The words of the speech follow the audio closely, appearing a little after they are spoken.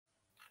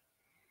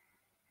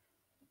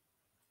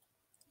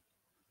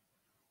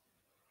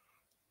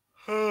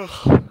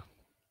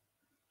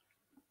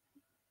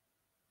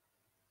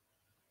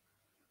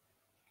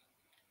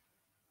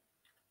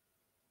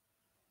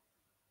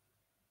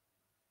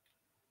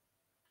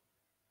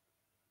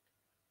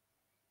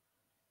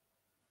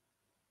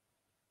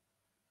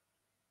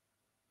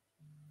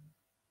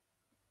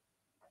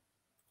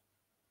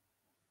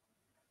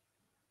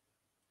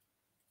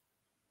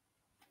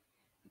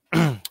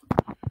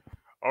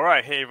All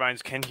right, hey everyone,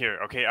 it's Ken here.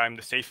 Okay, I'm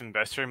the Safe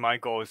Investor. My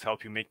goal is to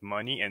help you make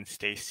money and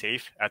stay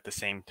safe at the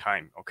same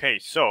time. Okay,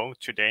 so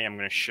today I'm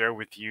going to share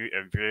with you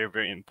a very,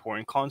 very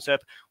important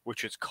concept,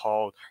 which is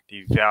called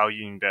the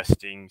value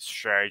investing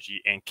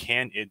strategy, and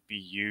can it be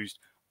used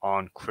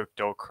on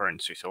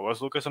cryptocurrency? So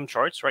let's look at some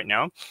charts right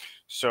now.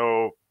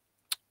 So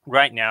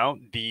right now,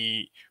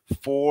 the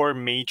four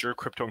major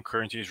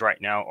cryptocurrencies right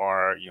now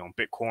are,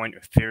 Bitcoin,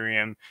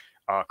 Ethereum,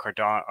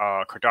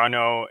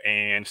 Cardano,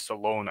 and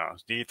Solana.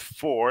 These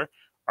four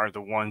are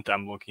the ones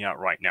I'm looking at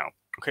right now.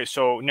 Okay,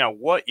 so now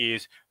what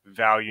is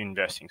value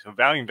investing? So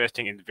value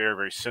investing is very,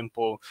 very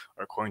simple.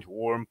 According to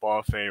Warren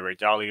Buffett, Ray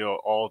Dalio,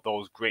 all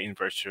those great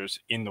investors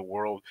in the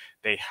world,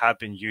 they have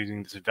been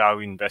using this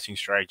value investing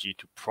strategy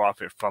to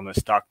profit from the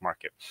stock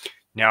market.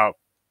 Now,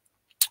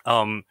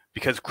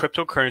 because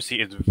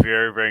cryptocurrency is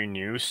very, very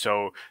new,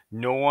 so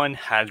no one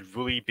has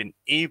really been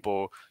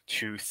able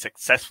to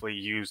successfully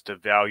use the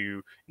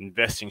value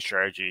investing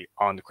strategy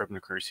on the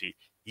cryptocurrency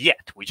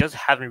yet. We just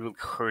haven't really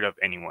heard of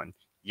anyone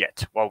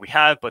yet. Well, we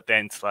have, but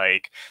then it's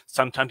like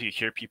sometimes you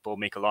hear people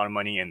make a lot of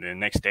money and the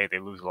next day they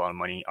lose a lot of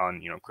money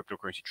on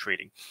cryptocurrency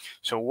trading.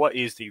 So what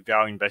is the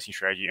value investing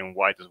strategy, and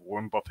why does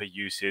Warren Buffett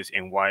use this,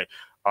 and why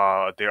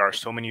there are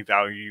so many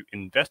value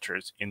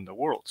investors in the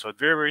world? So it's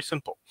very, very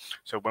simple.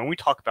 So when we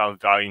talk about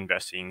value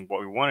investing,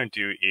 what we want to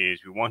do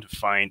is we want to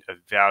find a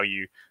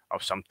value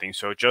of something.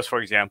 So just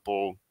for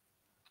example,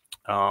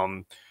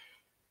 um,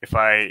 if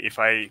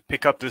I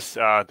pick up this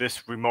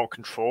remote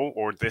control,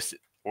 or this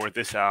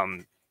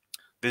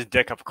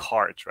deck of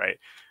cards, right?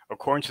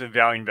 According to the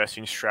value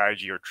investing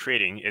strategy or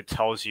trading, it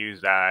tells you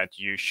that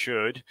you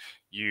should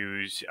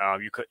use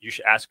you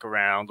should ask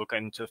around, look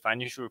into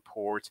financial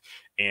reports,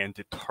 and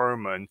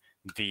determine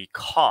the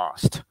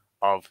cost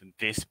of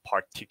this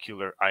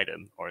particular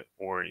item, or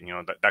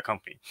that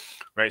company,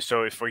 right?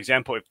 So if, for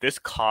example, if this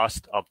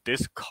cost of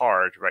this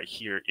card right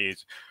here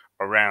is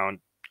around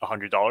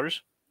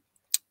 $100,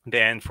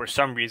 then for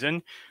some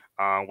reason,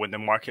 when the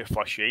market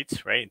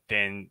fluctuates, right,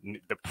 then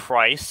the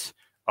price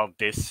of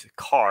this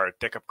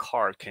deck of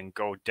card, can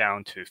go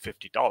down to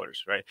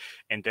 $50, right?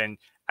 And then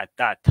at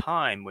that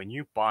time, when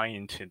you buy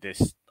into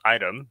this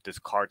item, this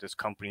card, this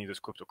company,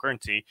 this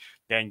cryptocurrency,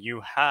 then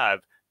you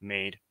have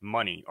made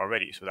money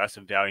already. So that's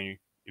a value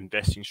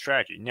investing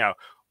strategy. Now,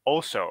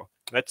 also,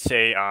 let's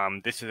say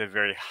this is a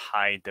very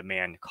high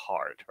demand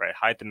card, right?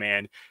 High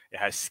demand, it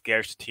has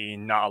scarcity,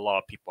 not a lot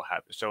of people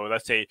have it. So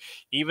let's say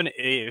even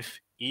if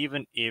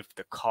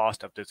the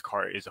cost of this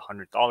card is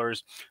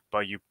 $100,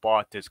 but you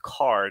bought this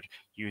card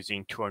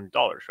using $200,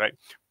 right?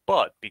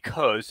 But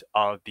because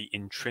of the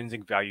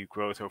intrinsic value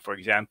growth, or for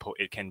example,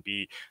 it can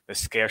be the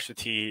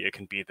scarcity, it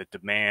can be the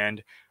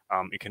demand,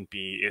 it can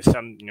be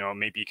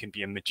maybe it can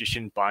be a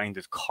magician buying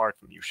this card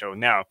from you. So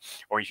now,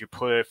 or if you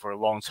put it for a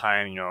long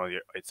time,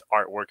 it's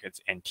artwork,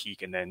 it's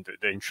antique, and then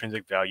the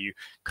intrinsic value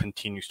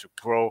continues to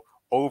grow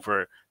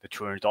over the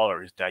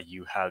 $200 that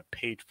you have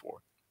paid for.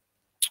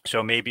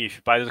 So maybe if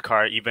you buy the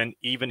car, even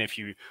if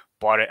you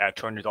bought it at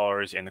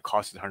 $200 and the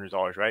cost is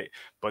 $100, right?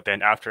 But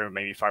then after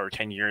maybe 5 or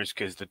 10 years,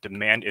 because the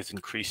demand is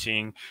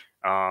increasing,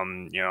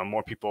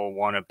 more people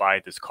want to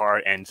buy this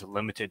car and it's a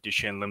limited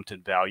edition,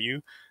 limited value,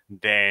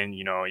 then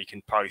you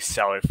can probably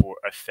sell it for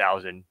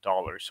 $1,000.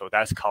 So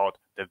that's called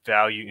the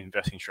value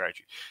investing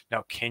strategy.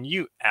 Now, can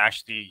you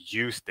actually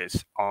use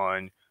this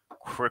on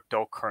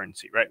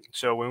cryptocurrency, right?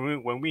 So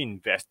when we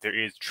invest, there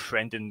is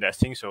trend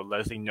investing. So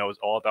Leslie knows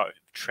all about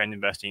trend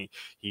investing.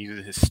 He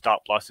uses his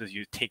stop losses.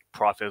 You take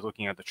profits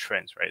looking at the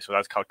trends, right? So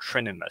that's called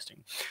trend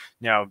investing.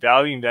 Now,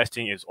 value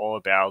investing is all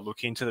about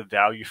looking into the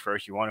value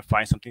first. You want to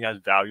find something that's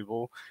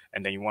valuable,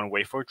 and then you want to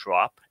wait for a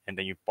drop, and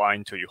then you buy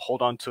into it. You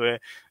hold on to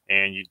it,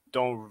 and you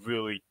don't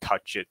really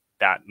touch it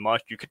that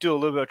much. You could do a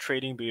little bit of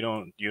trading, but you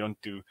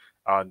don't do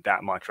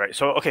that much, right?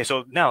 So okay,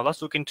 so now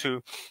let's look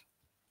into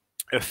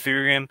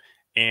Ethereum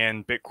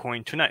and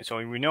Bitcoin tonight. So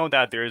we know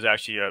that there is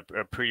actually a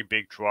pretty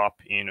big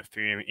drop in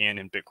Ethereum and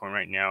in Bitcoin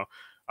right now.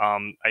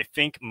 I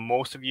think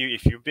most of you,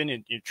 if you've been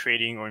in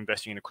trading or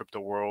investing in the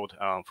crypto world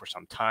for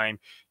some time,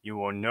 you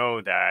will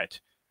know that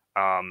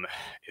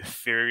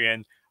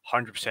Ethereum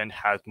 100%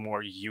 has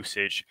more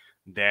usage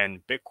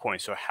than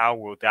Bitcoin. So how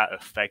will that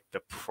affect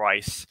the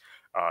price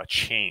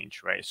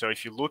change, right? So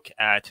if you look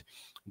at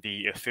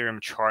the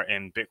Ethereum chart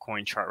and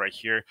Bitcoin chart right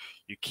here,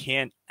 you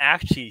can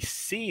actually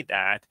see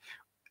that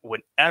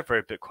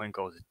whenever Bitcoin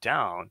goes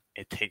down,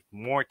 it takes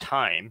more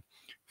time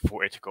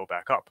for it to go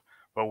back up.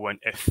 But when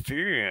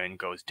Ethereum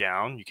goes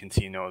down, you can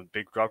see, a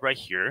big drop right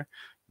here.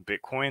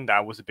 Bitcoin,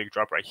 that was a big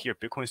drop right here.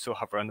 Bitcoin still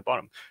hover on the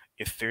bottom.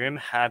 Ethereum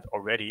had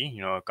already,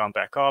 gone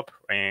back up,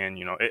 and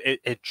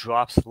it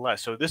drops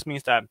less. So this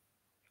means that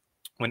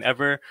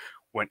whenever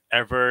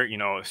whenever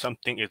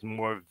something is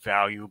more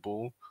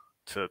valuable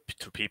to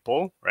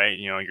people, right?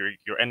 Your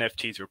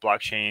NFTs, your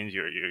blockchains,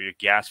 your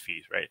gas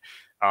fees, right?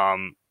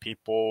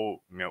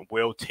 People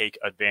will take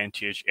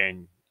advantage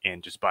and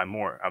just buy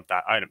more of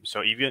that item.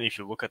 So even if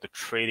you look at the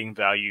trading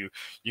value,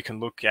 you can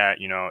look at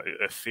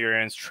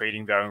Ethereum's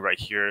trading value right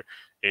here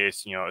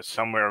is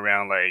somewhere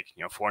around like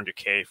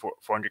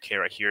 400k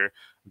right here.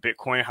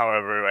 Bitcoin,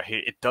 however, right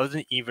here, it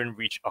doesn't even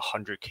reach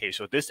 100k.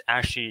 So this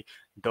actually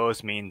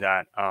does mean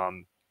that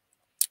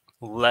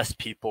less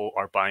people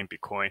are buying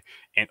Bitcoin,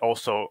 and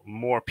also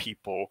more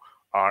people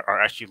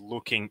are actually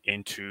looking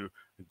into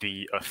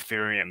the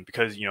Ethereum,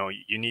 because you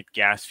need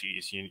gas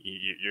fees.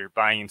 You're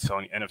buying and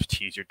selling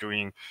NFTs. You're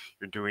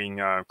doing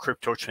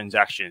crypto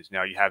transactions.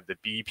 Now you have the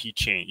BEP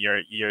chain,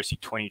 your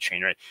ERC20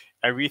 chain, right?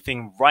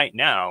 Everything right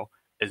now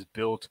is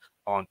built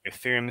on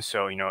Ethereum.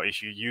 So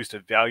if you use the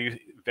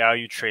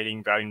value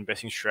trading, value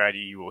investing strategy,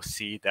 you will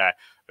see that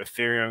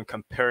Ethereum,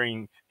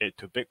 comparing it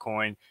to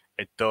Bitcoin,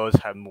 it does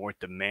have more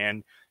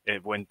demand.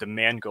 When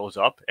demand goes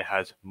up, it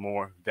has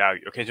more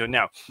value. Okay, so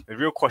now the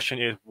real question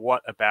is,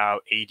 what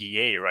about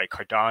ADA, right?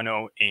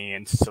 Cardano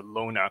and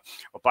Solana.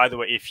 Oh, by the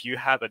way, if you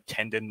have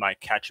attended my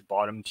Catch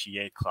Bottom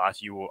TA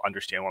class, you will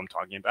understand what I'm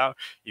talking about.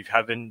 If you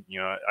haven't,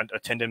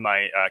 attended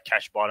my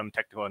Catch Bottom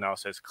technical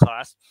analysis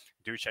class,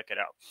 do check it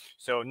out.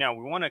 So now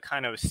we want to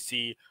kind of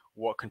see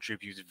what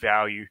contributes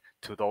value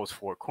to those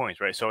four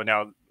coins, right? So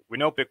now we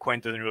know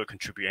Bitcoin doesn't really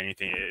contribute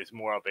anything. It's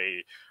more of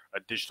a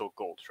digital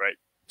gold, right?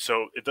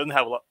 So it doesn't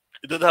have a lot.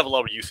 It doesn't have a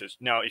lot of uses.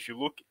 Now, if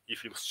you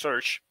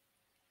search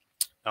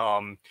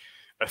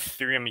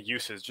Ethereum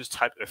uses, just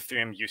type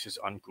Ethereum uses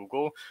on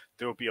Google,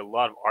 there will be a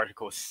lot of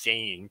articles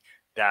saying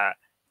that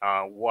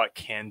what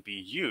can be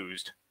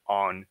used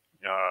on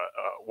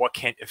what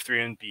can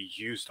Ethereum be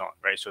used on,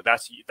 right? So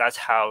that's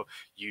how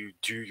you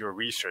do your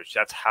research.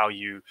 That's how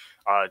you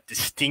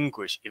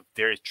distinguish if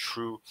there is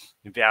true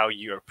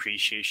value or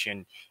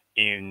appreciation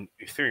in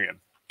Ethereum.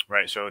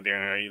 Right, so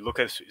there you look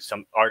at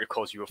some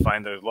articles, you will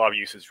find there's a lot of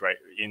uses right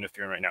in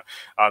Ethereum right now.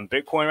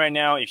 Bitcoin right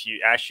now, if you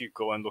actually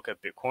go and look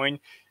at Bitcoin,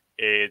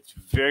 it's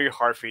very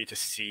hard for you to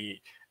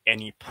see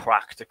any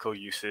practical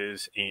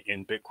uses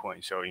in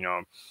Bitcoin. So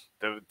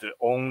the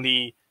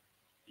only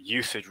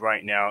usage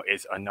right now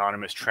is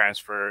anonymous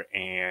transfer,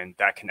 and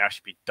that can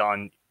actually be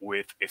done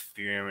with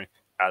Ethereum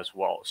as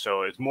well.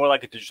 So it's more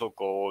like a digital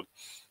gold.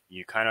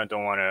 You kind of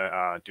don't want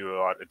to do a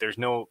lot. There's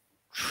no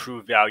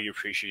true value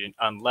appreciation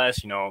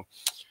unless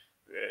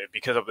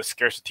because of the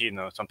scarcity,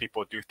 some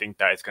people do think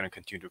that it's going to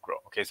continue to grow.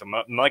 Okay, so I'm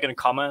not going to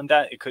comment on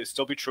that. It could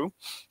still be true,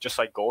 just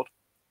like gold.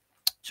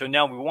 So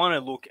now we want to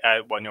look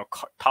at what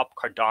top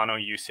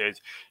Cardano uses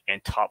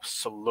and top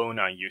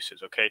Solana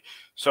uses. Okay,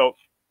 so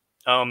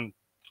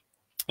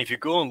if you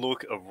go and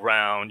look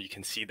around, you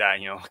can see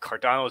that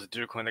Cardano is a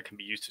digital coin that can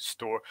be used to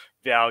store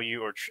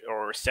value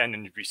or send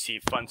and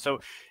receive funds. So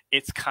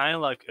it's kind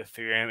of like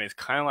Ethereum. It's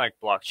kind of like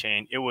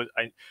blockchain.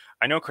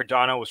 I know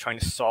Cardano was trying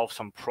to solve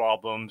some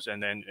problems,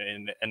 and then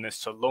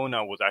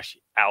Solana was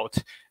actually out,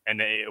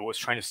 and it was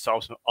trying to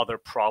solve some other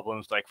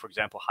problems, like for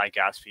example high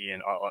gas fee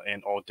and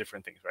all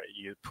different things, right?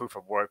 You proof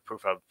of work,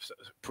 proof of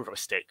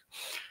stake.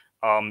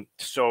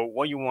 So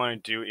what you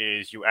want to do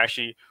is you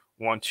actually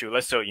want to,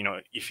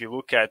 if you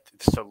look at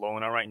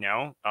Solana right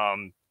now,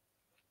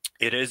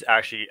 it is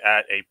actually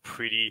at a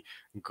pretty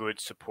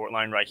good support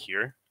line right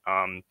here.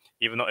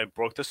 Even though it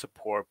broke the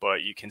support,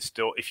 but you can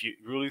still, if you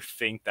really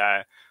think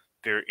that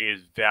there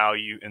is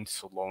value in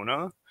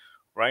Solana,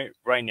 right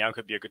now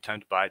could be a good time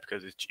to buy it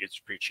because it's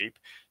pretty cheap.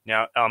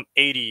 Now,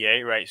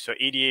 ADA, right? So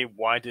ADA,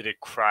 why did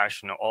it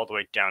crash all the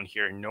way down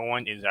here? No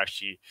one is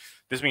actually,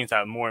 this means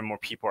that more and more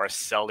people are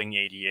selling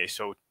ADA.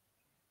 So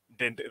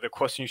then the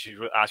question you should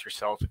really ask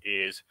yourself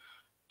is,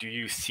 do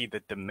you see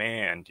the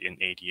demand in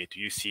ADA? Do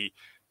you see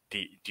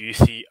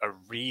a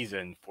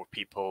reason for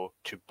people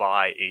to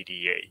buy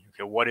ADA?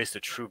 Okay, what is the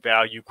true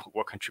value?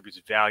 What contributes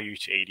value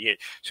to ADA?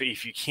 So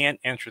if you can't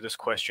answer this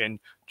question,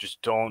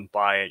 just don't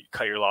buy it.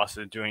 Cut your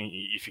losses.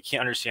 If you can't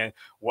understand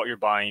what you're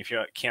buying, if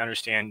you can't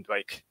understand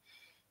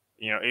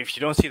if you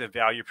don't see the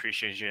value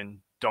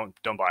appreciation, don't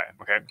buy it.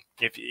 Okay,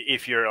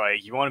 if you're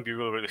like you want to be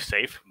really really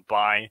safe,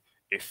 buy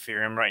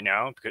Ethereum right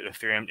now, because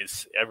Ethereum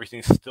is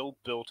everything's still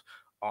built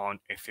on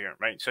Ethereum,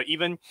 right? So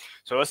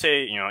let's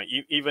say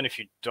even if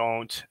you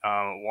don't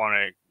want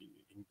to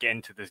get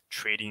into the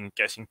trading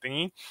guessing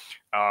thingy,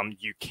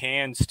 you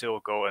can still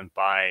go and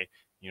buy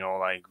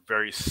like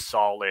very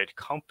solid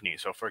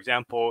companies. So for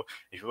example,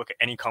 if you look at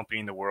any company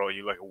in the world,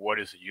 you look at what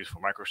is the use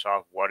for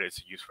Microsoft, what is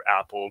the use for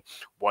Apple,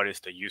 what is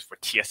the use for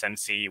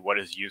TSMC, what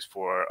is used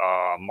for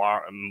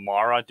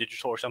Mara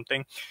Digital or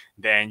something,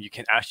 then you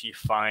can actually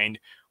find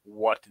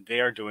what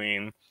they're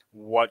doing,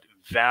 what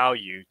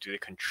value do they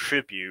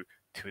contribute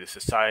to the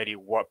society,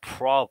 what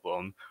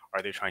problem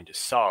are they trying to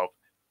solve.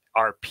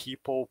 Are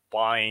people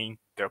buying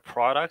their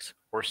products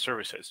or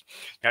services?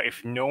 Now,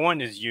 if no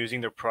one is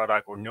using their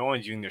product or no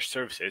one's using their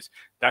services,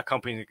 that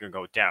company is going to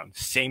go down.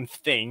 Same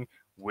thing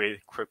with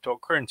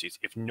cryptocurrencies.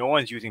 If no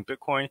one's using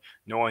Bitcoin,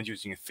 no one's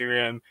using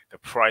Ethereum, the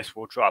price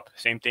will drop.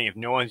 Same thing, if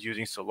no one's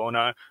using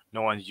Solana,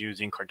 no one's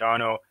using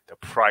Cardano, the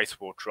price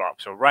will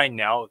drop. So right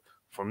now,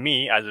 for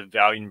me as a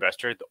value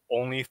investor, the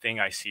only thing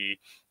I see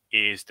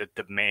is the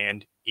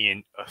demand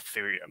in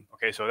Ethereum.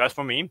 Okay, so that's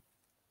for me.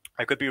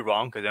 I could be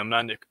wrong because I'm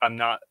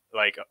not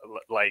like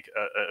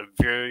a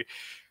very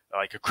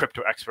like a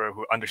crypto expert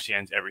who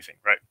understands everything,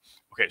 right?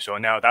 Okay, so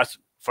now that's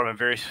from a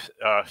very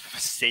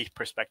safe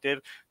perspective.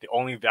 The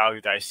only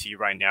value that I see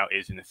right now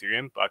is in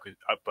Ethereum, but I could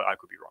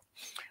be wrong.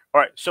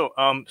 All right,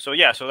 so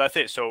yeah, so that's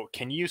it. So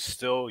can you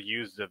still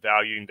use the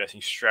value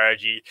investing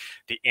strategy?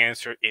 The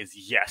answer is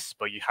yes,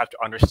 but you have to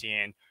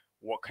understand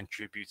what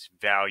contributes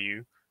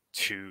value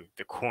to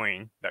the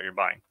coin that you're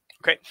buying.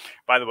 Okay.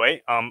 By the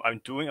way,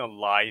 I'm doing a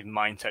live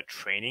mindset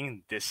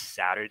training this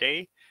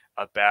Saturday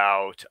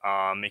about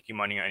making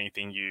money on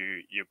anything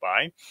you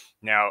buy.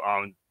 Now,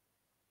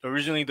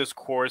 originally this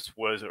course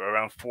was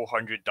around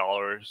 $400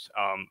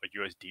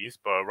 USDs,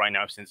 but right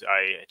now, since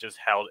I just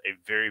held a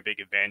very big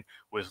event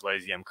with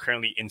Leslie, I'm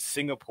currently in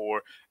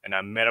Singapore and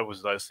I met up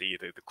with Leslie,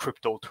 the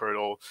crypto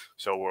turtle.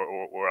 So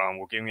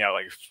we're giving out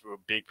like a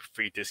big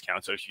free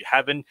discount. So if you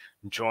haven't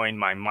joined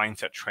my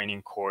mindset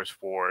training course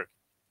for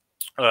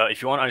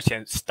if you want to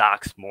understand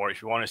stocks more,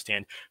 if you want to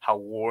understand how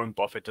Warren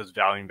Buffett does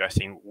value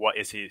investing, what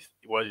is he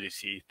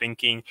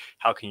thinking?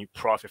 How can you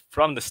profit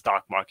from the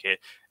stock market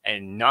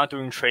and not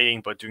doing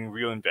trading but doing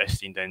real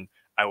investing? Then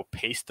I will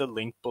paste the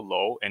link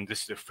below, and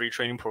this is a free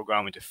training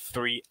program. It's a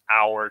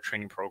 3-hour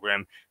training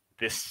program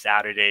this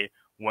Saturday,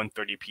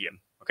 1:30 p.m.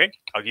 Okay,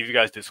 I'll give you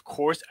guys this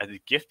course as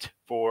a gift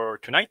for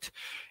tonight.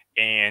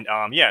 And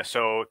yeah,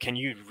 so can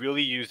you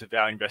really use the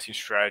value investing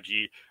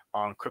strategy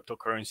on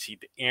cryptocurrency?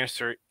 The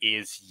answer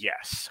is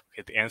yes.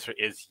 Okay, the answer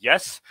is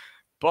yes,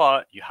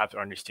 but you have to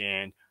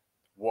understand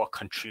what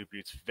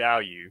contributes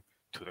value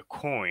to the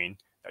coin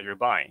that you're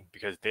buying,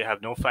 because they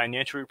have no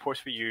financial reports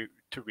for you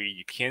to read.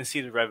 You can't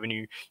see the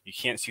revenue, you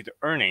can't see the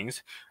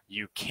earnings.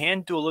 You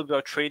can do a little bit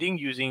of trading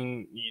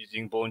using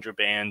Bollinger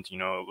Bands,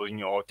 looking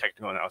at all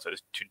technical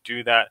analysis to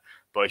do that.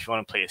 But if you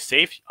want to play it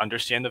safe,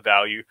 understand the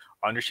value,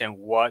 understand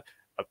what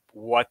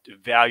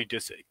value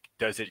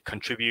does it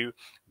contribute?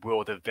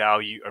 Will the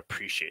value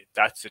appreciate?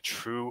 That's the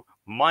true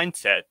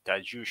mindset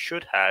that you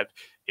should have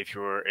if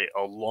you're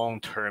a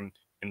long-term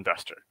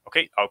investor.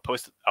 Okay, I'll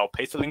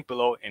paste the link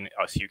below, and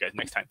I'll see you guys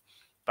next time.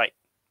 Bye.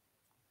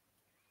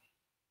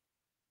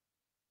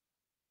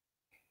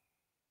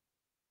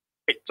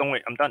 Hey, don't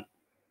wait, I'm done.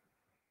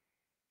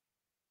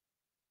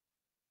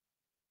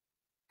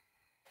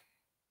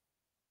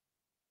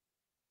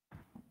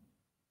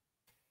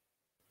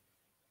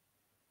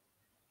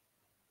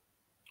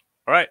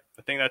 All right,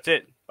 I think that's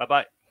it. Bye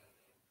bye.